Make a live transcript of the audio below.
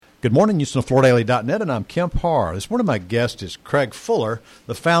Good morning, HoustonFloorDaily.net, and I'm Kemp Harr. This morning my guest is Craig Fuller,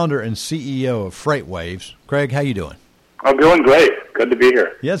 the founder and CEO of FreightWaves. Craig, how you doing? I'm doing great. Good to be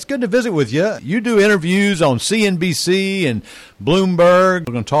here. Yeah, it's good to visit with you. You do interviews on CNBC and Bloomberg.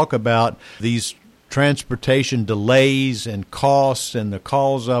 We're going to talk about these transportation delays and costs and the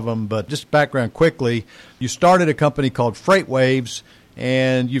cause of them. But just background quickly, you started a company called FreightWaves,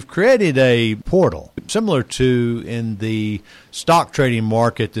 and you've created a portal similar to in the stock trading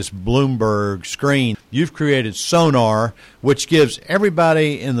market, this Bloomberg screen. You've created Sonar, which gives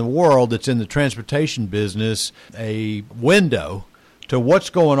everybody in the world that's in the transportation business a window to what's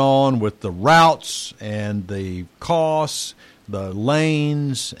going on with the routes and the costs, the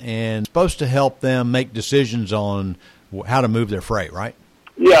lanes, and it's supposed to help them make decisions on how to move their freight, right?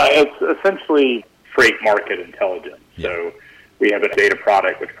 Yeah, it's essentially freight market intelligence. Yeah. So we have a data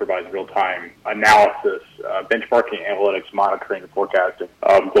product which provides real-time analysis, benchmarking, analytics, monitoring, and forecasting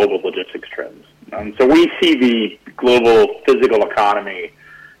of global logistics trends. So we see the global physical economy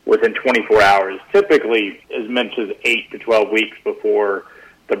within 24 hours, typically as much as 8 to 12 weeks before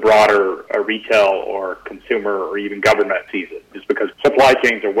the broader retail or consumer or even government sees it, just because supply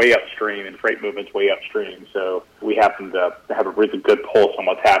chains are way upstream and freight movement's way upstream. So we happen to have a really good pulse on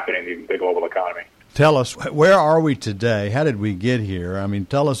what's happening in the global economy. Tell us, where are we today? How did we get here? I mean,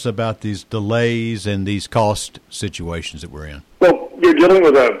 tell us about these delays and these cost situations that we're in. Well, you're dealing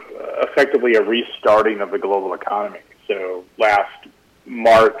with effectively a restarting of the global economy. So last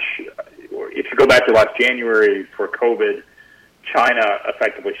March, if you go back to last January for COVID, China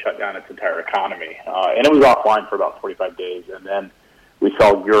effectively shut down its entire economy. And it was offline for about 45 days. And then we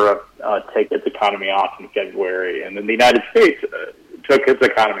saw Europe take its economy off in February. And then the United States took its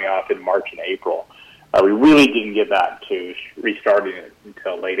economy off in March and April. We really didn't get back to restarting it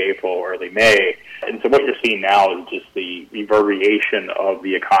until late April, early May. And so what you're seeing now is just the reverberation of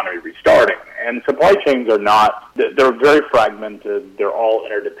the economy restarting. And supply chains they're very fragmented. They're all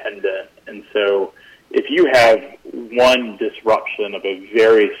interdependent. And so if you have one disruption of a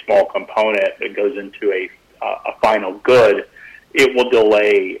very small component that goes into a final good, it will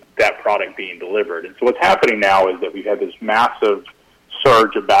delay that product being delivered. And so what's happening now is that we've had this massive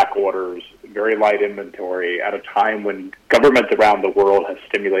surge of back orders, very light inventory, at a time when governments around the world have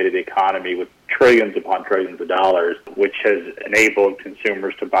stimulated the economy with trillions upon trillions of dollars, which has enabled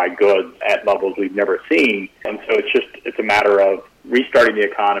consumers to buy goods at levels we've never seen. And so it's a matter of restarting the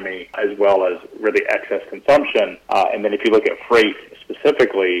economy as well as really excess consumption. And then if you look at freight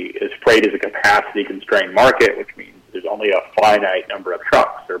specifically, freight is a capacity-constrained market, which means there's only a finite number of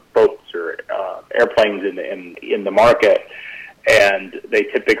trucks or boats or airplanes in the market. And they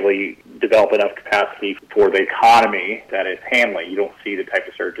typically develop enough capacity for the economy that it's handling. You don't see the type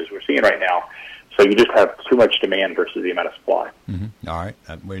of surges we're seeing right now. So you just have too much demand versus the amount of supply. Mm-hmm. All right.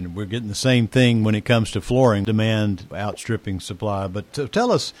 We're getting the same thing when it comes to flooring, demand outstripping supply. But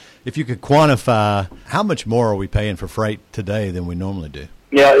tell us, if you could quantify, how much more are we paying for freight today than we normally do?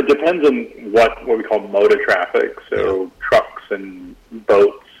 Yeah, it depends on what we call mode of traffic. So trucks and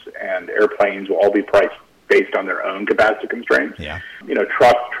boats and airplanes will all be priced based on their own capacity constraints. Yeah. You know,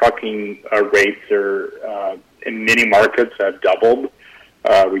 trucking rates are in many markets have doubled.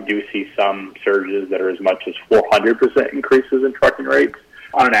 We do see some surges that are as much as 400% increases in trucking rates.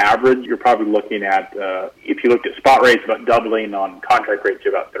 On an average, you're probably looking at, if you looked at spot rates, about doubling. On contract rates,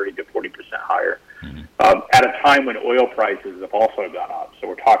 you're about 30 to 40% higher. Mm-hmm. At a time when oil prices have also gone up. So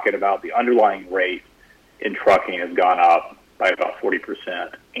we're talking about the underlying rate in trucking has gone up by about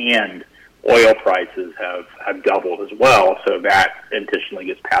 40%. And oil prices have doubled as well, so that additionally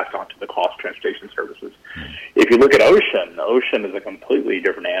gets passed on to the cost of transportation services. If you look at ocean is a completely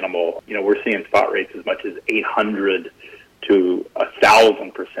different animal. You know, we're seeing spot rates as much as 800 to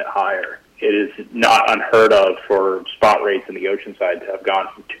 1,000% higher. It is not unheard of for spot rates in the ocean side to have gone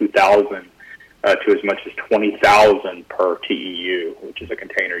from 2,000 to as much as 20,000 per TEU, which is a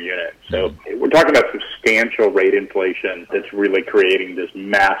container unit. So we're talking about substantial rate inflation that's really creating this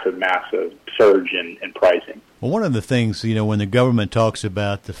massive surge in pricing. Well, one of the things, when the government talks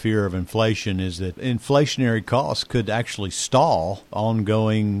about the fear of inflation is that inflationary costs could actually stall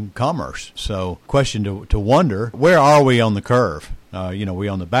ongoing commerce. So question to wonder, where are we on the curve? Are we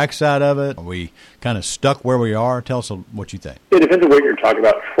on the backside of it? Are we kind of stuck where we are? Tell us what you think. It depends on what you're talking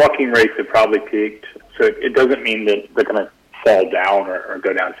about. Trucking rates have probably peaked, so it doesn't mean that they're going to fall down or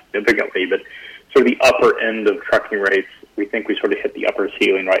go down significantly, but sort of the upper end of trucking rates We think we sort of hit the upper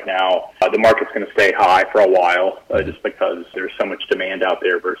ceiling right now. The market's going to stay high for a while just because there's so much demand out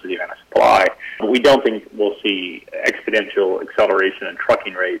there versus the amount of supply. But we don't think we'll see exponential acceleration in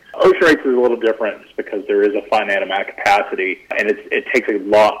trucking rates. Ocean rates is a little different just because there is a finite amount of capacity, and it takes a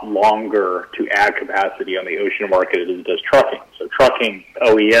lot longer to add capacity on the ocean market as it does trucking. So trucking,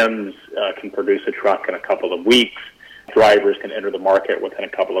 OEMs can produce a truck in a couple of weeks. Drivers can enter the market within a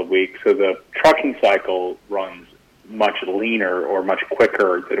couple of weeks. So the trucking cycle runs much leaner or much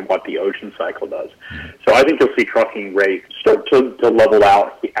quicker than what the ocean cycle does. So I think you'll see trucking rates start to level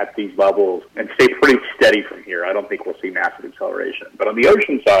out at these levels and stay pretty steady from here. I don't think we'll see massive acceleration. But on the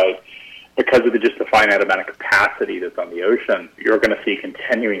ocean side, because of just the finite amount of capacity that's on the ocean, you're going to see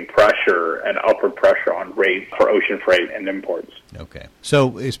continuing pressure and upward pressure on rates for ocean freight and imports. Okay.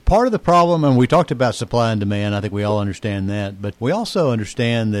 So is part of the problem, and we talked about supply and demand, I think we all understand that, but we also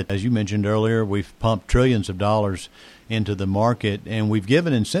understand that, as you mentioned earlier, we've pumped trillions of dollars into the market, and we've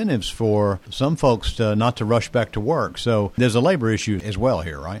given incentives for some folks not to rush back to work. So there's a labor issue as well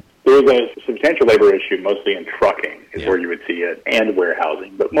here, right? There's a substantial labor issue mostly in trucking is where you would see it, and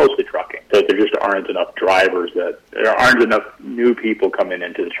warehousing, but mostly trucking. So there just aren't enough drivers, there aren't enough new people coming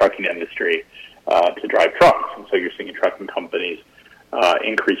into the trucking industry to drive trucks. And so you're seeing trucking companies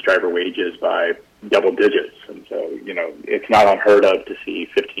increase driver wages by double digits. And so, it's not unheard of to see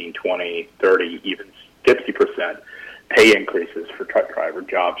 15, 20, 30, even 50% pay increases for truck driver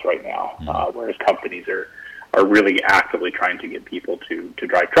jobs right now, whereas companies are really actively trying to get people to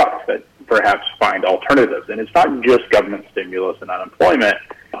drive trucks that perhaps find alternatives. And it's not just government stimulus and unemployment.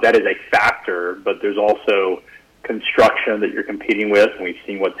 That is a factor, but there's also construction that you're competing with, and we've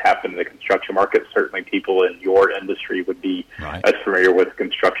seen what's happened in the construction market. Certainly people in your industry would be as familiar with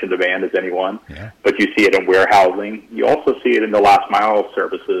construction demand as anyone, but you see it in warehousing. You also see it in the last mile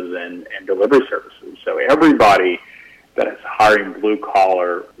services and delivery services. So everybody that is hiring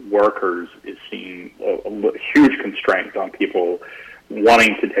blue-collar workers is seeing a huge constraint on people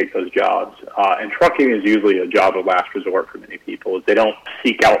wanting to take those jobs. And trucking is usually a job of last resort for many people. They don't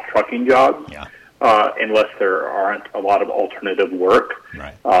seek out trucking jobs unless there aren't a lot of alternative work.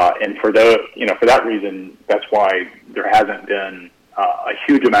 And for that reason, that's why there hasn't been a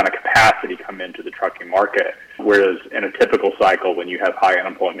huge amount of capacity come into the trucking market, whereas in a typical cycle when you have high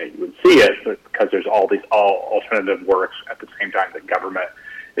unemployment, you would see it, but because there's all alternative works at the same time the government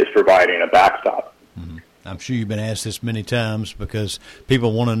is providing a backstop. I'm sure you've been asked this many times because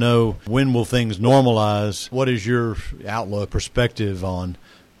people want to know, when will things normalize? What is your outlook, perspective on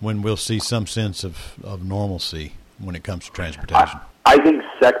when we'll see some sense of normalcy when it comes to transportation? I think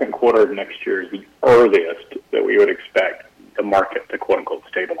second quarter of next year is the earliest that we would expect the market to quote-unquote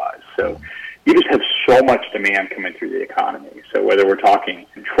stabilize. So you just have so much demand coming through the economy. So whether we're talking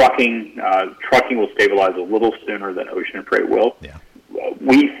trucking, trucking will stabilize a little sooner than ocean freight will.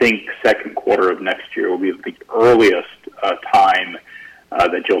 We think second quarter of next year will be the earliest time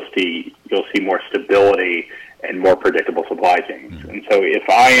that you'll see more stability and more predictable supply chains. And so if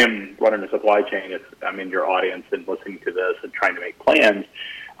I am running a supply chain, if I'm in your audience and listening to this and trying to make plans,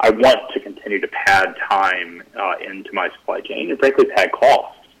 I want to continue to pad time into my supply chain and frankly pad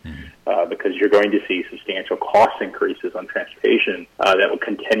costs because you're going to see substantial cost increases on transportation that will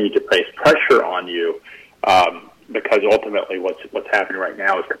continue to place pressure on you because ultimately what's happening right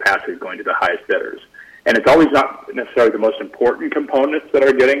now is capacity is going to the highest bidders. And it's always not necessarily the most important components that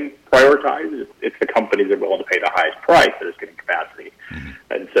are getting prioritized. It's the companies that are willing to pay the highest price that is getting capacity.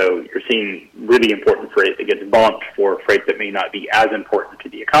 And so you're seeing really important freight that gets bumped for freight that may not be as important to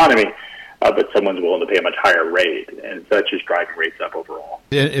the economy, but someone's willing to pay a much higher rate. And so that's just driving rates up overall.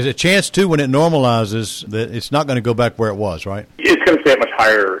 Is a chance, too, when it normalizes, that it's not going to go back where it was, right? It's going to stay at much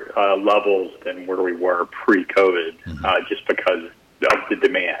higher levels than where we were pre-COVID, just because of the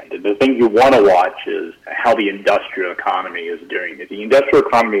demand. And the thing you want to watch is how the industrial economy is doing. If the industrial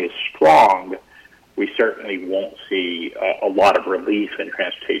economy is strong, we certainly won't see a lot of relief in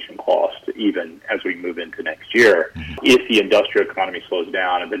transportation costs even as we move into next year. If the industrial economy slows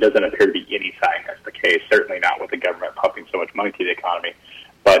down, and there doesn't appear to be any sign that's the case, certainly not with the government pumping so much money to the economy,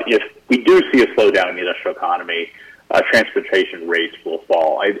 but if we do see a slowdown in the industrial economy, transportation rates will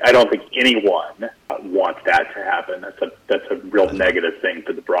fall. I don't think anyone wants that to happen. That's a real negative thing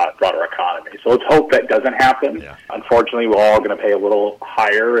for the broader economy. So let's hope that doesn't happen. Unfortunately, we're all going to pay a little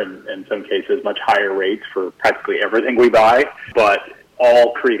higher, and in some cases much higher rates for practically everything we buy. But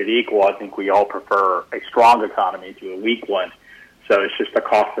all created equal, I think we all prefer a strong economy to a weak one. So it's just the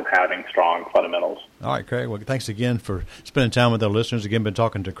cost of having strong fundamentals. All right, Craig. Well, thanks again for spending time with our listeners. Again, been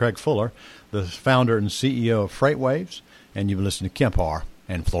talking to Craig Fuller, the founder and CEO of FreightWaves, and you've been listening to Kemp Harr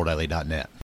and FloorDaily.net.